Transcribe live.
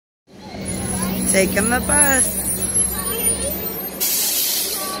taking the bus.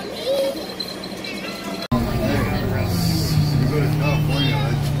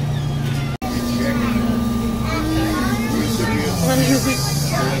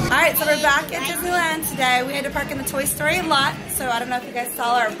 Alright, so we're back at Disneyland today. We had to park in the Toy Story lot, so I don't know if you guys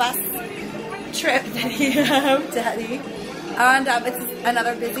saw our bus trip that you have, Daddy. And it's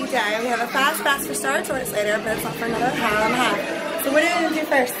another busy day. We have a fast pass for Star Tours later, but it's not for another hour and a half. So what are you going to do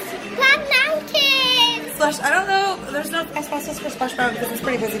first? Black Mountain! Splash, I don't know, there's no fast passes for Splash Mountain because it's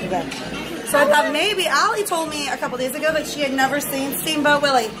pretty busy today. So I thought maybe, Allie told me a couple days ago that she had never seen Steamboat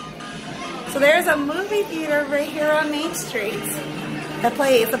Willie. So there's a movie theater right here on Main Street that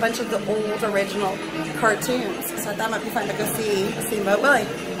plays a bunch of the old original cartoons. So I thought it might be fun to go see Steamboat Willie.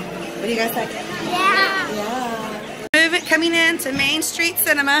 What do you guys think? Yeah. Yeah. Move it coming in to Main Street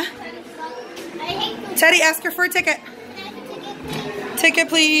Cinema. Teddy, ask her for a ticket. Ticket,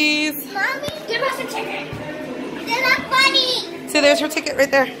 please. Mommy, give us a ticket. They're not funny. So there's her ticket right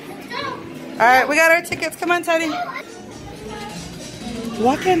there. Let's go. All right, we got our tickets. Come on, Teddy.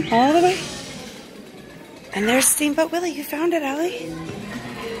 Walking all the way. And there's Steamboat Willie. You found it, Allie.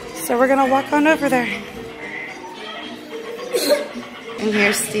 So we're going to walk on over there. And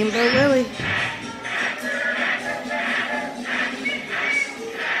here's Steamboat Willie.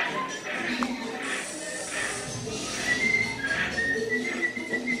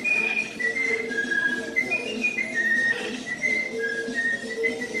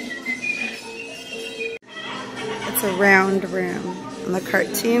 It's a round room, and the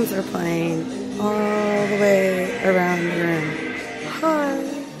cartoons are playing all the way around the room. Hi.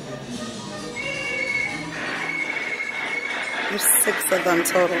 There's 6 of them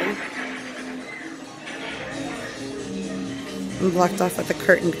total. I'm blocked off with a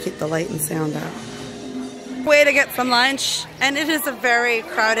curtain to keep the light and sound out. Way to get some lunch, and it is a very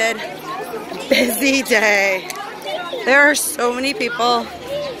crowded, busy day. There are so many people,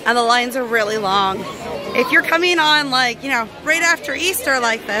 and the lines are really long. If you're coming on, like, you know, right after Easter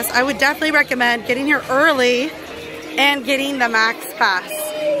like this, I would definitely recommend getting here early and getting the Max Pass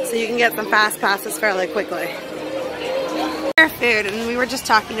so you can get some fast passes fairly quickly. Food, and we were just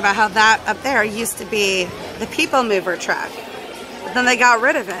talking about how that up there used to be the People Mover track, but then they got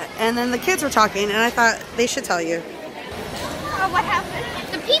rid of it, and then the kids were talking, and I thought they should tell you. Oh, what happened?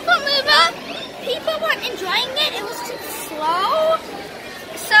 The People Mover, people weren't enjoying it. It was too slow.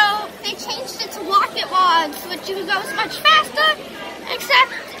 So they changed it to Rocket Logs, which goes much faster,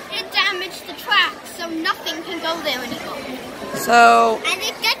 except it damaged the track, so nothing can go there anymore. So... And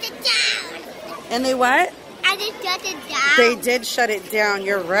they shut it down. And they what? And they shut it down. They did shut it down,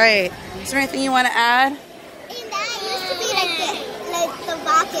 you're right. Is there anything you want to add? And that used to be like the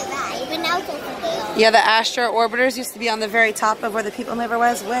rocket ride, but now it's over there. Yeah, the Astro Orbiters used to be on the very top of where the People Mover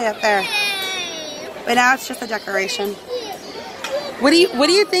was, way up there. But now it's just a decoration. What do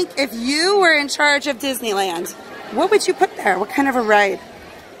you think if you were in charge of Disneyland? What would you put there? What kind of a ride?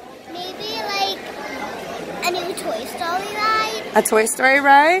 Maybe like a new Toy Story ride. A Toy Story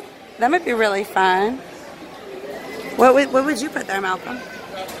ride? That might be really fun. What would you put there, Malcolm?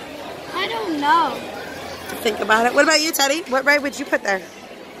 I don't know. Think about it. What about you, Teddy? What ride would you put there?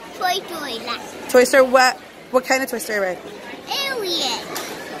 Toy Story ride. Toy Story what kind of Toy Story ride? Alien.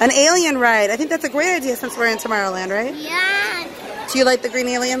 An alien ride. I think that's a great idea since we're in Tomorrowland, right? Yeah. Do you like the green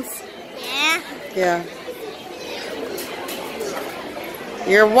aliens? Yeah. Yeah.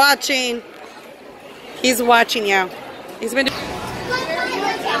 You're watching. He's watching you. He's been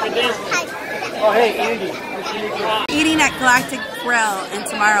eating at Galactic Grill in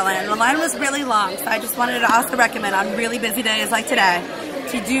Tomorrowland. The line was really long, so I just wanted to also recommend on really busy days like today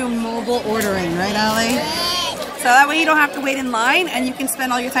to do mobile ordering, right, Allie? So that way you don't have to wait in line and you can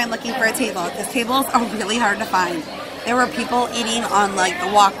spend all your time looking for a table, because tables are really hard to find. There were people eating on like the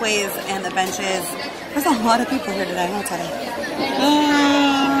walkways and the benches. There's a lot of people here today, I'll tell you.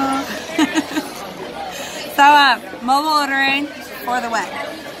 So mobile ordering for the win.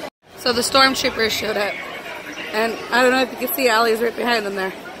 So the stormtroopers showed up. And I don't know if you can see, Allie's right behind them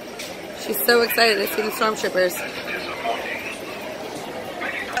there. She's so excited to see the stormtroopers.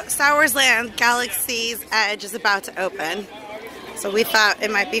 Star Wars Land Galaxy's Edge is about to open. So we thought it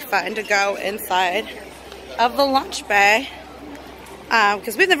might be fun to go inside of the launch bay.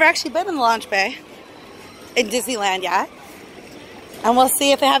 Because we've never actually been in the launch bay in Disneyland yet. And we'll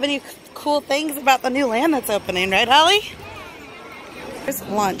see if they have any cool things about the new land that's opening. Right, Allie? Here's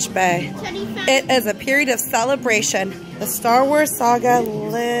Launch Bay. It is a period of celebration. The Star Wars saga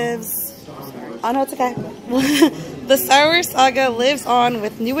lives... Oh no, it's okay. The Star Wars saga lives on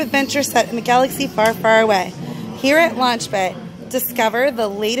with new adventures set in a galaxy far, far away. Here at Launch Bay, discover the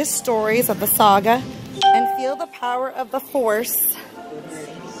latest stories of the saga and feel the power of the Force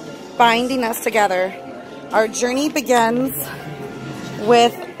binding us together. Our journey begins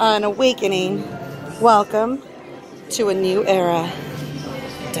with an awakening. Welcome to a new era.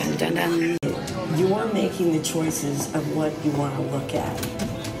 Dun, dun, dun. You're making the choices of what you want to look at.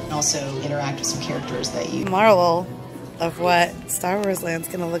 And also interact with some characters that you... Marvel of what Star Wars Land's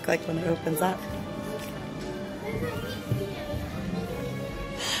gonna look like when it opens up.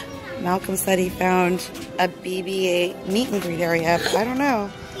 Malcolm said he found a BB-8 meet and greet area, but I don't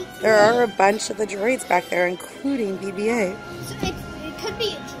know. There are a bunch of the droids back there, including BB-8. So it could be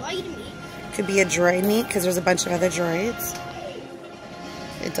a droid meet. Could be a droid meet because there's a bunch of other droids.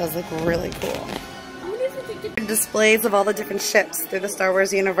 It does look really cool. Displays of all the different ships through the Star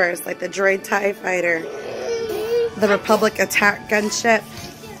Wars universe, like the droid TIE Fighter, the Republic attack gunship,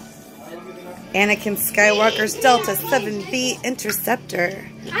 Anakin Skywalker's Delta 7B Interceptor.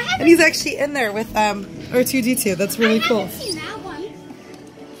 And he's actually in there with R2-D2. That's really cool. I haven't seen that one.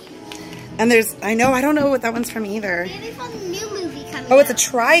 And there's, I don't know what that one's from either. Maybe from the new movie coming Oh, it's a out.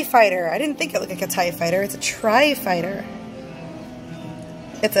 Tri-Fighter. I didn't think it looked like a TIE Fighter. It's a Tri-Fighter.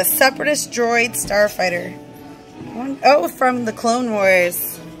 It's a Separatist droid starfighter. Oh, from the Clone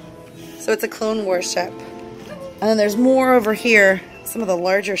Wars. So it's a Clone Wars ship. And then there's more over here. Some of the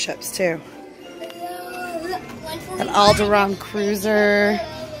larger ships too. An Alderaan cruiser.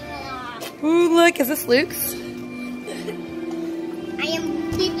 Ooh, look, is this Luke's? I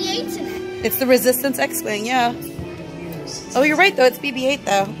am BB-8's in it. It's the Resistance X-Wing, yeah. Oh, you're right though, it's BB-8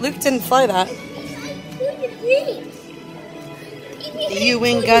 though. Luke didn't fly that. The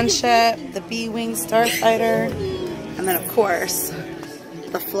U-Wing gunship, the B-Wing starfighter, and then of course,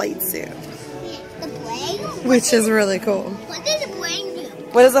 the flight suit. The bling? Which is really cool. What does the bling do?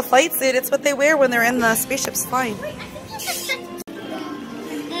 What is a flight suit? It's what they wear when they're in the spaceships flying.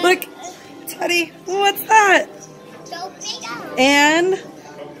 Look, Teddy, what's that? And the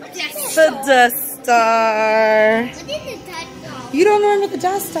Death Star. What is the Death Star? You don't remember the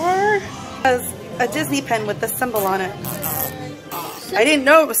Death Star? It has a Disney pen with the symbol on it. I didn't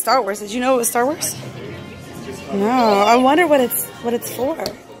know it was Star Wars. Did you know it was Star Wars? No. I wonder what it's for.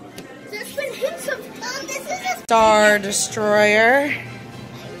 This one hits some. This is a Star Destroyer.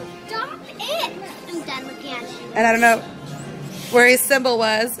 Stop it. I'm done looking at it. And I don't know where his symbol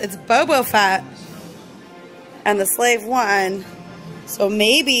was. It's Boba Fett. And the Slave One. So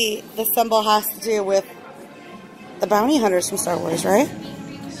maybe the symbol has to do with the bounty hunters from Star Wars, right?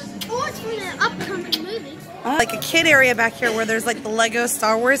 Oh, it's from the upcoming movie. Like a kid area back here where there's like the Lego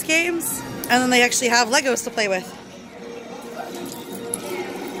Star Wars games. And then they actually have Legos to play with.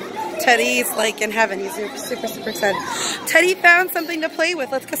 Teddy's like in heaven. He's super, super excited. Teddy found something to play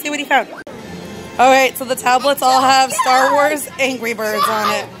with. Let's go see what he found. Alright, so the tablets all have Star Wars Angry Birds on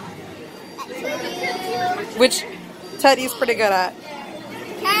it. Which Teddy's pretty good at.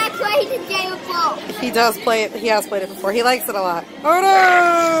 I played the game before. He does play it. He has played it before. He likes it a lot. Oh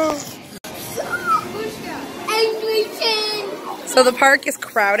no! So the park is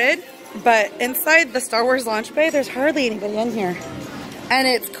crowded, but inside the Star Wars launch bay, there's hardly anybody in here. And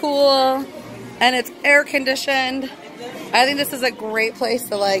it's cool, and it's air conditioned. I think this is a great place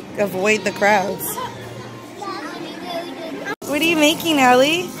to like avoid the crowds. What are you making,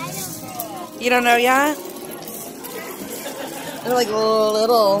 Allie? You don't know yet? They're like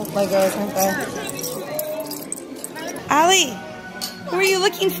little Legos, aren't they? Allie, who are you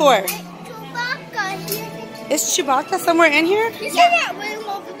looking for? Is Chewbacca somewhere in here? He's in that room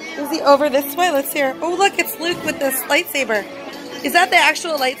over there. Is he over this way? Let's hear. Oh, look, it's Luke with this lightsaber. Is that the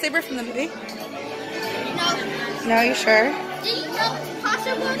actual lightsaber from the movie? No. No, you sure? Did you know it's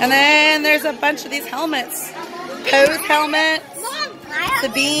possible? And then there's a bunch of these helmets. Poe's helmet, Mom, the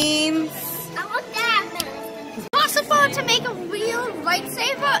beams. I want that. It's possible to make a real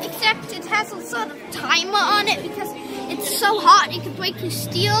lightsaber, except it has a sort of timer on it because it's so hot it could break through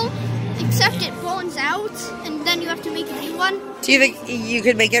steel. Except it burns out, and then you have to make a new one. Do you think you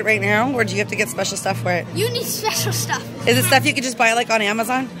could make it right now, or do you have to get special stuff for it? You need special stuff. Is it stuff you could just buy like on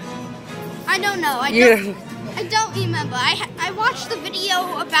Amazon? I don't know. I don't remember. I watched the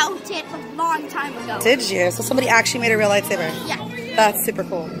video about it a long time ago. Did you? So somebody actually made a real lightsaber? Yeah. That's super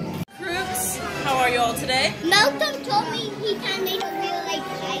cool. Crooks, how are you all today? Malcolm told me he can make a real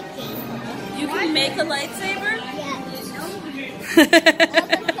lightsaber. You can make a lightsaber? Yeah.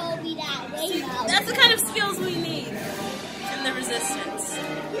 Told me that. That's the kind of skills we need in the Resistance.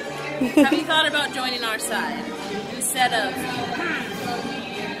 Have you thought about joining our side instead of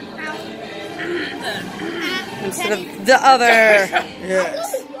the other?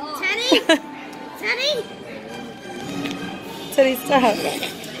 Yes. Teddy? Teddy? Teddy, stop.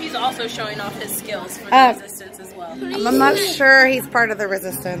 He's also showing off his skills for the resistance as well. I'm not sure he's part of the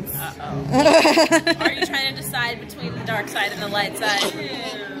resistance. Are you trying to decide between the dark side and the light side?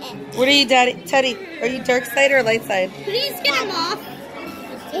 What are you, Daddy? Teddy, are you dark side or light side? Please get him off.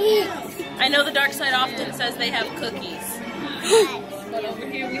 I know the dark side often says they have cookies. But over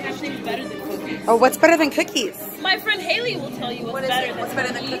here we have things better than cookies. Oh, what's better than cookies? My friend Haley will tell you what's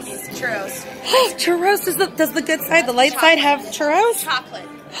better than cookies. Churros. Churros, does the good side, the light side have churros? Chocolate.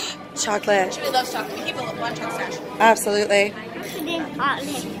 Chocolate. She loves chocolate. We keep a lunch on stash. Absolutely.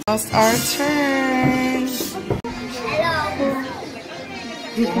 Almost our turn.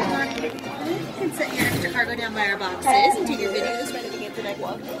 You can set your extra cargo down by our boxes and take your videos right at the end of the night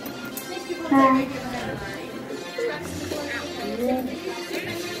walk.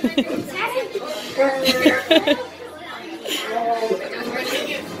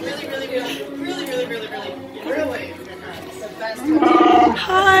 Really.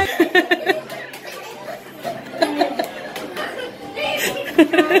 Hi.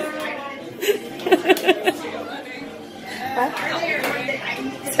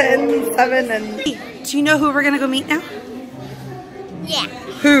 10, 7, and 8. Do you know who we're gonna go meet now? Yeah.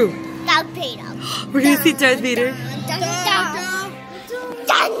 Who? Darth Vader. We're gonna see Darth Vader.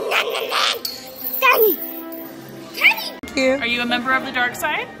 Thank you. Are you a member of the dark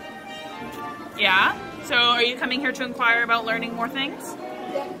side? Yeah? So are you coming here to inquire about learning more things?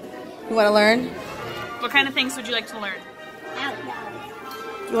 You want to learn? What kind of things would you like to learn?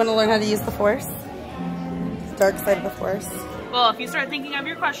 You want to learn how to use the Force? The dark side of the Force. Well, if you start thinking of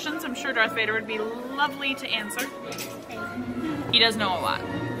your questions, I'm sure Darth Vader would be lovely to answer. He does know a lot.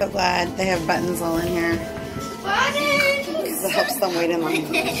 So glad they have buttons all in here. Because it helps them wait in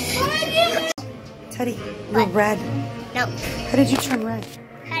line. Teddy, you're red. No. How did you turn red?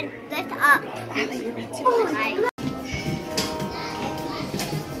 Head lift up.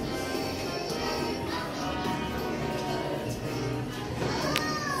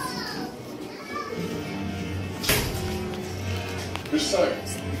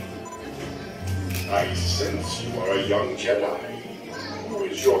 Besides, I sense you are a young Jedi. Who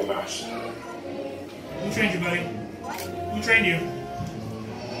is your master? Who trained you, buddy? Who trained you?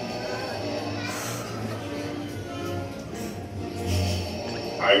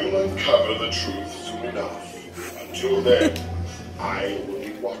 I will uncover the truth soon enough. Until then, I will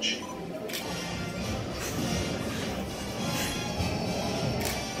be watching.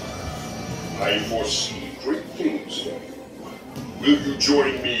 I foresee great things for you. Will you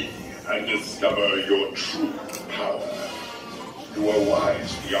join me and discover your true power? You are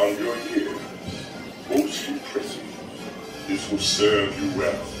wise beyond your years. Most impressive. This will serve you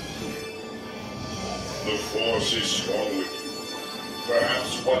well. The Force is strong with you.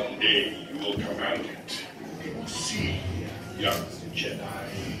 Perhaps one day you will command it. You will see, young Jedi.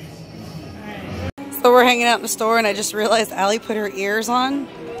 So we're hanging out in the store and I just realized Allie put her ears on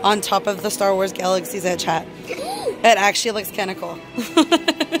top of the Star Wars Galaxy's Edge hat. It actually looks kind of cool.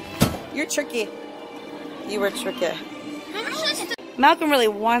 You're tricky. You were tricky. How much is it? Malcolm really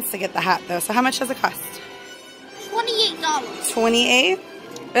wants to get the hat though, so how much does it cost? $28. 28?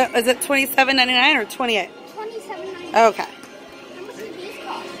 Is it $27.99 or 28? $27.99. Okay. How much do these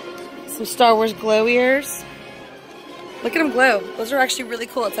cost? Some Star Wars glow ears. Look at them glow. Those are actually really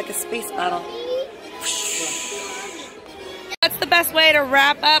cool. It's like a space battle. What's the best way to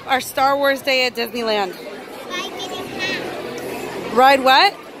wrap up our Star Wars day at Disneyland? By getting half. Ride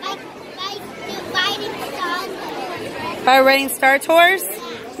what? By riding Star Wars. By riding Star Tours?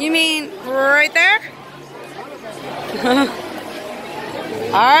 You mean right there?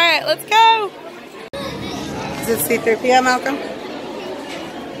 Alright, let's go! Is it C-3PO, Malcolm?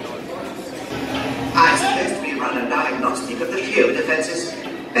 I suggest we run a diagnostic of the shield defenses.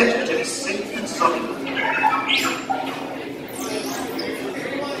 Better to be safe than sorry.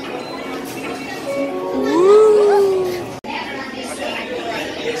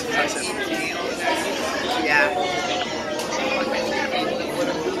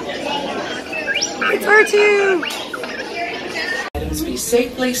 It's R2! Items be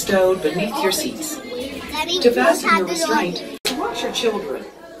safely stowed beneath your seats. Daddy, To fasten your you have to restraint, watch your children.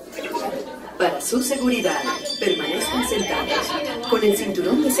 Para su seguridad, permanezcan sentados con el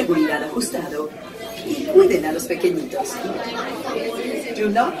cinturón de seguridad ajustado y cuiden a los pequeñitos. Do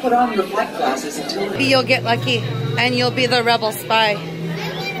not put on your black glasses until Maybe you'll get lucky and you'll be the rebel spy.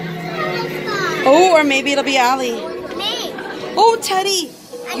 Oh, or maybe it'll be Allie. Me. Oh, Teddy!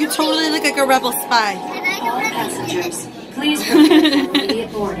 You totally look like a rebel spy. And I don't have passengers. Please prepare for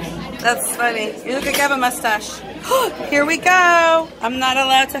immediate boarding. That's funny. You look like you have a mustache. Here we go. I'm not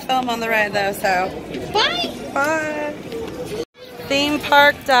allowed to film on the ride though, so. Bye. Bye. Theme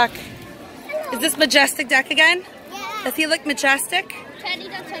park duck. Is this Majestic Duck again? Yeah. Does he look majestic? Teddy,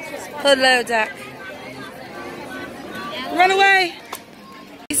 don't touch his Hello, duck. Run away.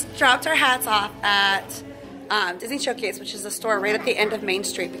 We dropped our hats off at Disney Showcase, which is a store right at the end of Main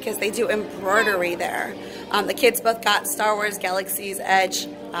Street because they do embroidery there. The kids both got Star Wars Galaxy's Edge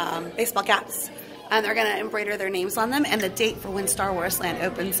baseball caps. And they're going to embroider their names on them and the date for when Star Wars Land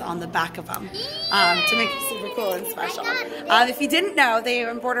opens on the back of them to make it super cool and special. If you didn't know, they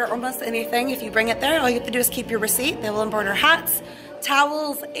embroider almost anything. If you bring it there, all you have to do is keep your receipt. They will embroider hats,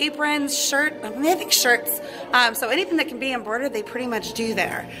 towels, aprons, I think shirts. So anything that can be embroidered, they pretty much do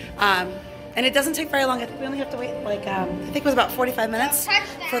there. And it doesn't take very long. I think we only have to wait like, I think it was about 45 minutes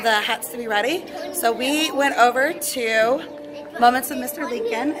for the hats to be ready. So we went over to Moments with Mr.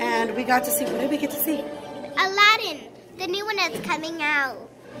 Lincoln, and we got to see, what did we get to see? Aladdin, the new one that's coming out.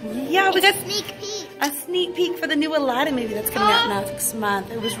 Yeah, we got a sneak peek for the new Aladdin movie that's coming out next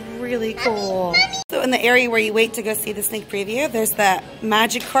month. It was really cool. So in the area where you wait to go see the sneak preview, there's that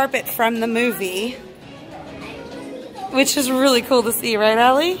magic carpet from the movie, which is really cool to see, right,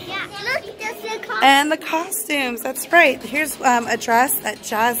 Allie? Yeah, look, there's the costume. And the costumes, that's right. Here's a dress that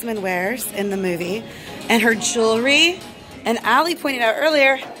Jasmine wears in the movie, and her jewelry. And Allie pointed out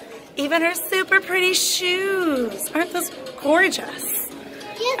earlier, even her super pretty shoes. Aren't those gorgeous?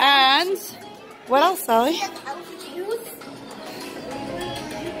 And what else, Allie?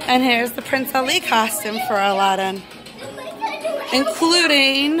 And here's the Prince Ali costume for Aladdin,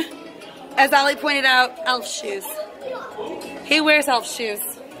 including, as Allie pointed out, elf shoes. He wears elf shoes.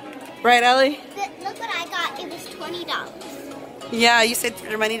 Right, Allie? Look what I got. It was $20. Yeah, you saved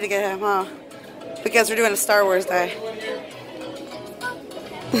your money to get him, huh? Because we're doing a Star Wars day.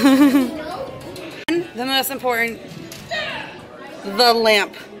 And the most important, the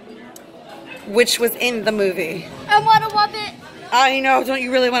lamp, which was in the movie. I want to rub it. I know, don't you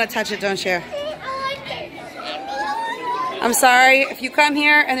really want to touch it, don't you? I'm sorry, if you come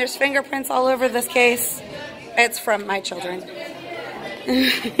here and there's fingerprints all over this case, it's from my children.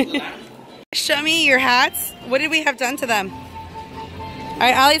 Show me your hats. What did we have done to them? All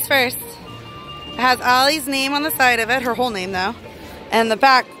right, Allie's first. It has Allie's name on the side of it, her whole name though. And the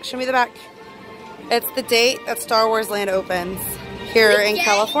back, show me the back. It's the date that Star Wars Land opens here in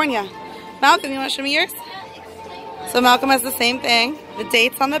California. Malcolm, you want to show me yours? So Malcolm has the same thing. The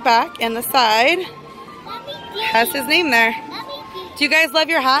date's on the back and the side has his name there. Do you guys love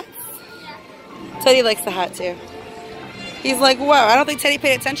your hats? Teddy likes the hat too. He's like, whoa, I don't think Teddy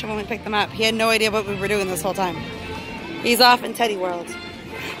paid attention when we picked them up. He had no idea what we were doing this whole time. He's off in Teddy world.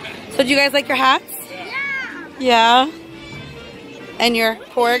 So do you guys like your hats? Yeah. Yeah. And your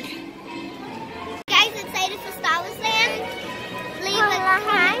porg?